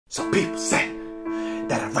So people say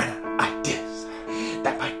that I run out of ideas,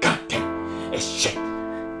 that my content is shit.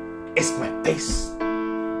 Is my face?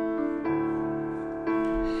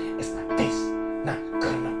 Is my face not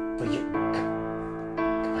good enough for you?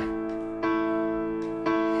 Come on.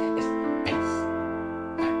 Is my face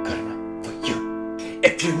not good enough for you?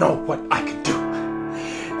 If you know what I can do,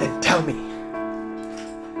 then tell me.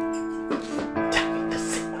 Tell me the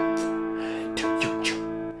secret to YouTube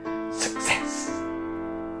success.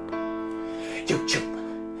 YouTube,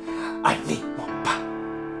 I need more power.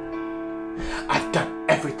 I've done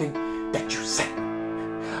everything that you said.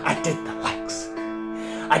 I did the likes.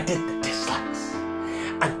 I did the dislikes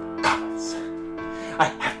and comments. I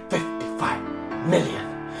have 55 million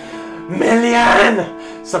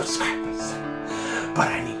subscribers. But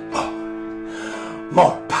I need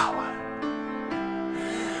more power.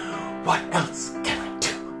 What else can I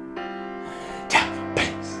do? Tell me,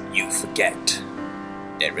 please. You forget.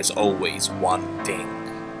 There is always one thing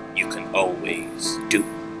you can always do.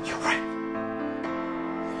 You're right.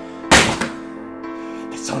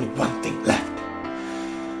 There's only one thing left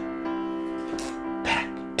that I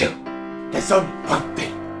can do. There's only one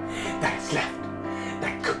thing that is left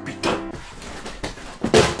that could be done.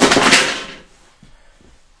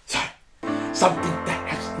 Sorry. Something that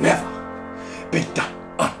has never been done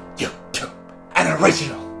on YouTube. An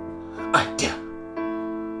original idea.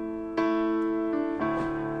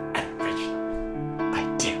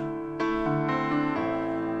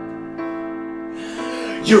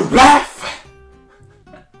 You laugh!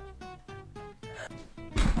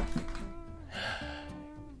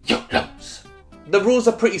 You lose. The rules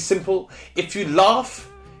are pretty simple. If you laugh,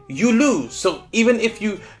 you lose. So even if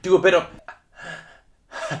you do a bit of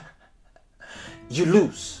you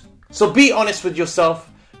lose. So be honest with yourself.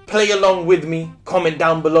 Play along with me. Comment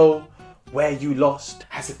down below where you lost.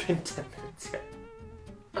 Has it been 10 minutes yet?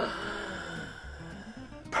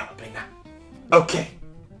 Probably not. Okay.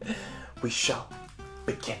 We shall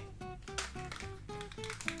begin.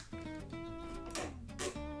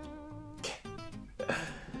 Okay.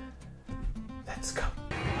 Let's go.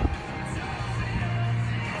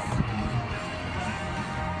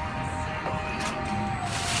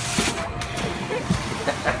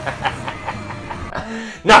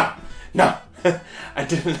 No. I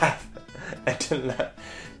didn't laugh.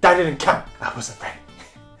 That didn't count. I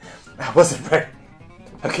wasn't ready.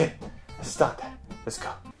 Okay, let's start that. Let's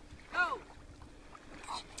go.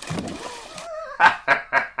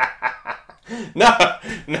 No.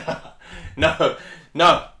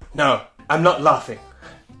 I'm not laughing.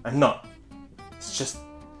 I'm not. It's just,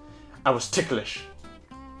 I was ticklish.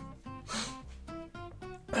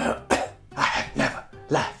 I have never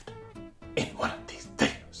laughed in one of these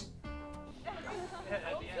videos.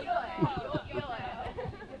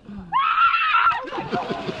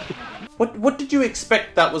 What did you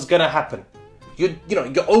expect that was gonna happen? You're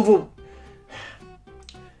over...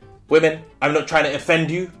 Women, I'm not trying to offend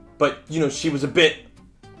you, but, she was a bit...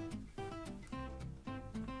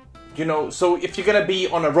 so if you're gonna be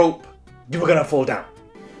on a rope, you were gonna fall down.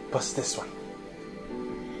 What's this one?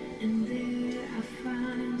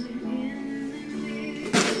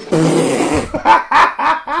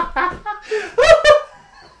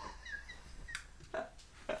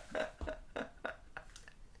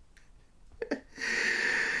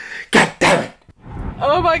 God damn it!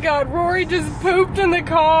 Oh my god, Rory just pooped in the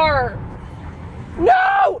car!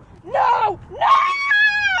 No!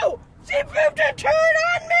 She pooped a turd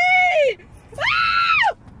on me!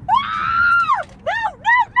 Ah! Ah! No!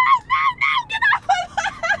 Get off!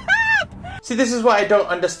 See, this is what I don't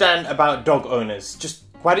understand about dog owners. Just,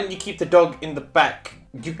 why didn't you keep the dog in the back?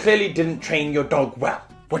 You clearly didn't train your dog well.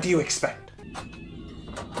 What do you expect?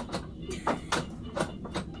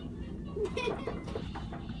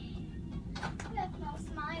 That's no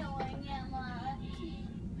smiling, Emma.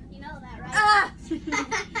 You know that, right? Ah!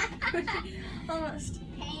 Almost.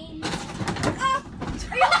 Pain.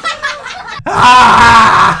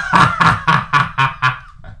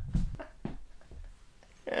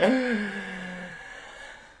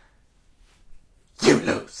 You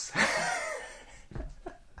lose.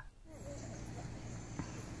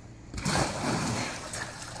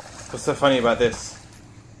 What's so funny about this?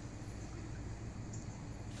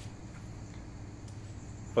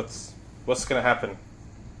 What's gonna happen?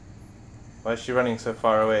 Why is she running so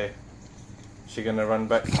far away? Is she gonna run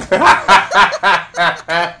back?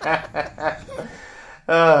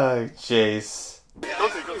 Oh, jeez.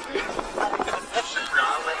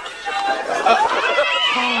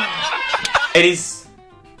 Ladies,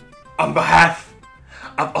 on behalf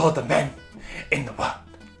of all the men in the world,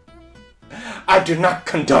 I do not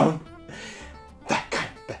condone that kind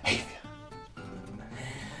of behavior.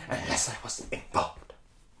 unless I was involved.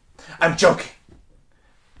 I'm joking.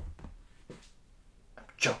 I'm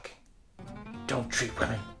joking. Don't treat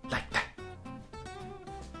women like that.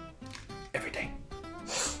 Every day.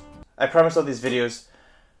 I promise all these videos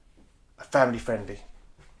are family friendly.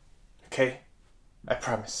 Okay? I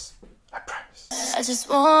promise. I promise. I just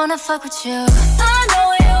wanna fuck with you. I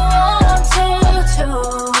know you want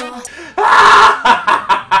to.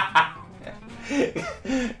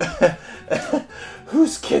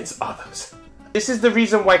 Whose kids are those? This is the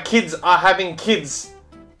reason why kids are having kids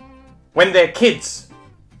when they're kids.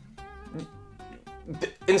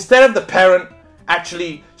 Instead of the parent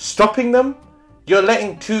actually stopping them, you're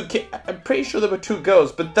letting two kids. I'm pretty sure there were two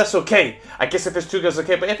girls, but that's okay. I guess if it's two girls,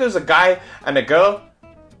 okay. But if there's a guy and a girl,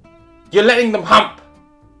 you're letting them hump.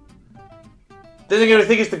 Then they're gonna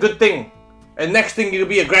think it's the good thing, and next thing you'll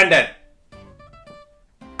be a granddad.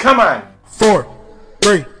 Come on. 4,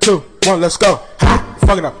 3, 2, 1, let's go.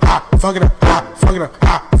 Fuck it up, fuck it up, fuck it up,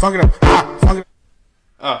 fuck it up, fuck it up.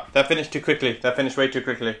 Oh, that finished too quickly. That finished way too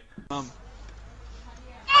quickly.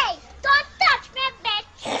 Hey, don't touch me,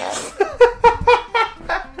 bitch!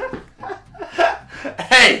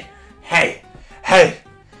 Hey! Hey! Hey!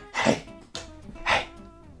 Hey! Hey!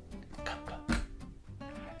 Come.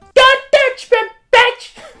 Don't touch me, bitch!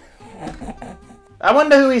 I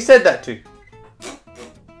wonder who he said that to.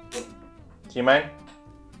 Do you mind?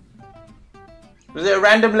 Was it a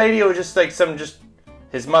random lady or just like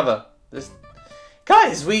his mother?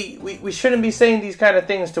 Guys, we shouldn't be saying these kind of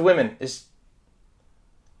things to women. It's,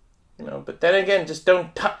 you know, but then again, just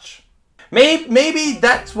don't touch. Maybe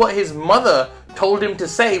that's what his mother told him to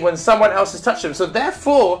say when someone else has touched him. So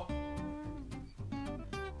therefore,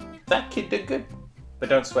 that kid did good. But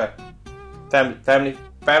don't swear. Family friendly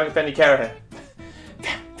Kerrah here.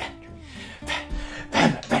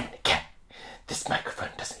 Family friendly Kerrah. This microphone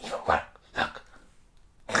doesn't even work. Look.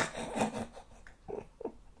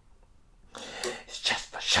 It's just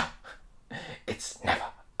for show. It's never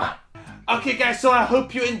on. Okay guys, so I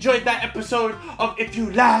hope you enjoyed that episode of If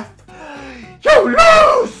You Laugh, You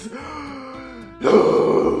Lose!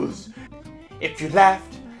 Lose! If you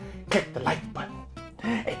laughed, click the like button.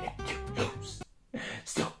 And if you lose,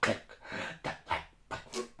 still click the like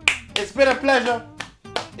button. It's been a pleasure.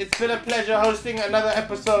 It's been a pleasure hosting another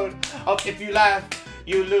episode of If You Laugh,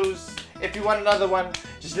 You Lose. If you want another one,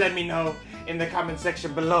 just let me know in the comment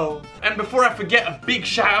section below. And before I forget, a big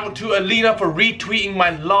shout out to Alina for retweeting my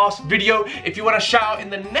last video. If you want to shout out in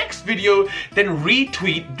the next video, then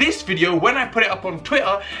retweet this video when I put it up on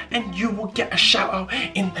Twitter, and you will get a shout out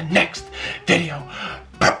in the next video.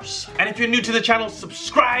 Bros. And if you're new to the channel,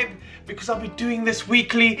 subscribe, because I'll be doing this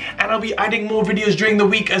weekly and I'll be adding more videos during the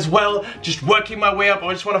week as well. Just working my way up.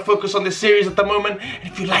 I just want to focus on this series at the moment.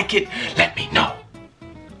 And if you like it, let me know.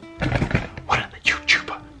 What other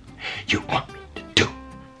YouTuber you want me to do?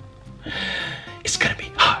 It's gonna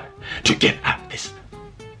be hard to get out this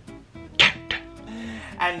character.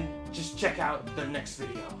 And just check out the next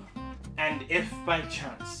video. And if by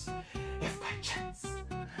chance,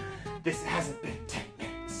 this hasn't been 10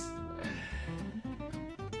 minutes,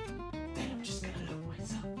 then I'm just gonna look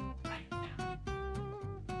myself right now.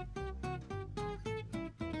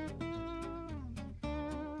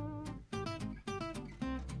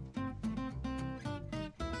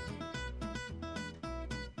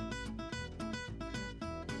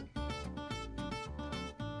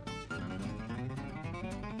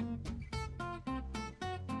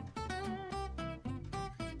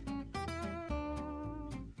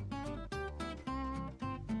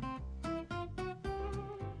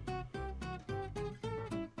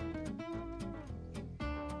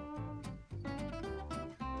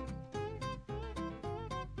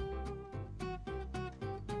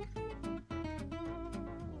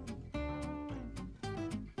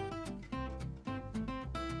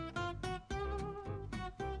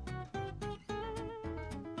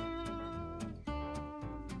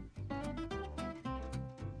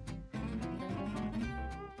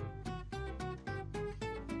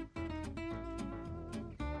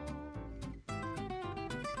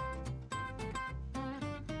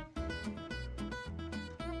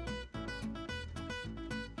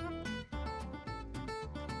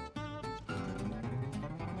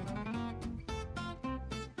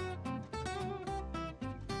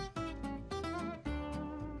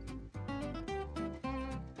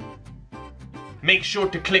 Make sure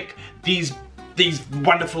to click these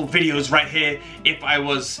wonderful videos right here. If I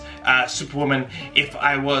was Superwoman, if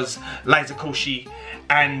I was Liza Koshy,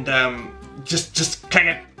 and just click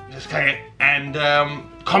it, and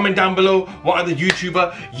comment down below what other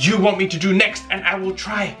YouTuber you want me to do next, and I will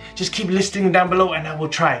try. Just keep listing down below and I will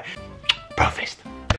try. Bro fist.